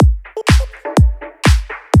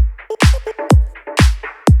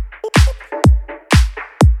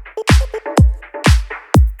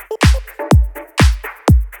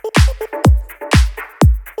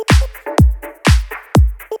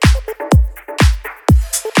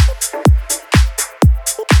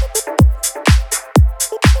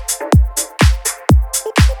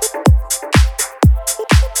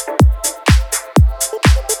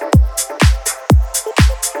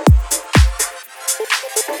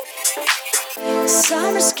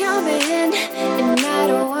Summer's coming, and I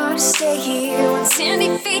don't wanna stay here on sandy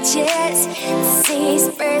beaches. The sea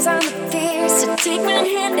sprays on the pier, so take my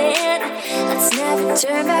hand and let's never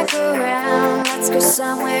turn back around. Let's go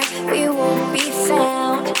somewhere we won't be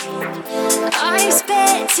found. I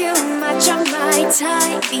spent too much of my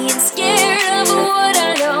time being scared of what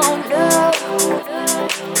I don't know.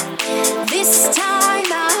 This time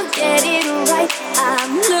I'll get it right.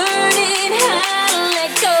 I'm learning how to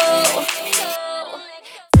let go.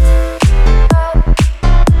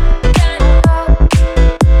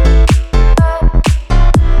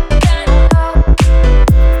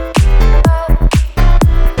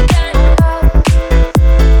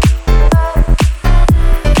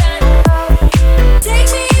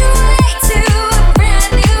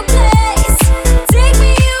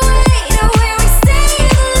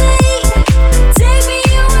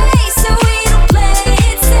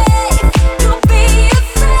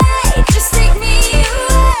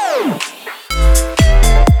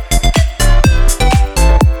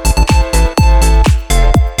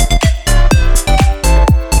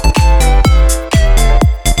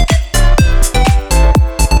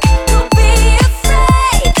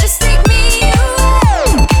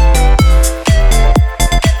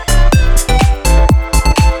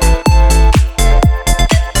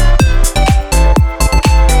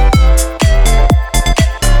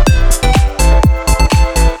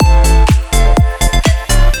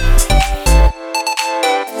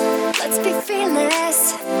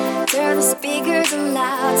 Turn the speakers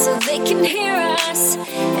loud so they can hear us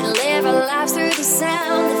and live our lives through the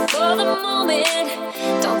sound. Live for the moment,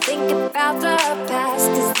 don't think about the past,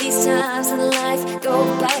 'cause these times in life go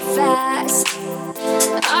by fast.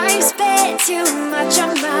 I spent too much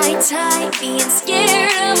of my time being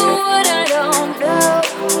scared of what I don't know.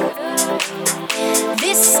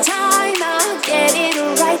 This time I'll get it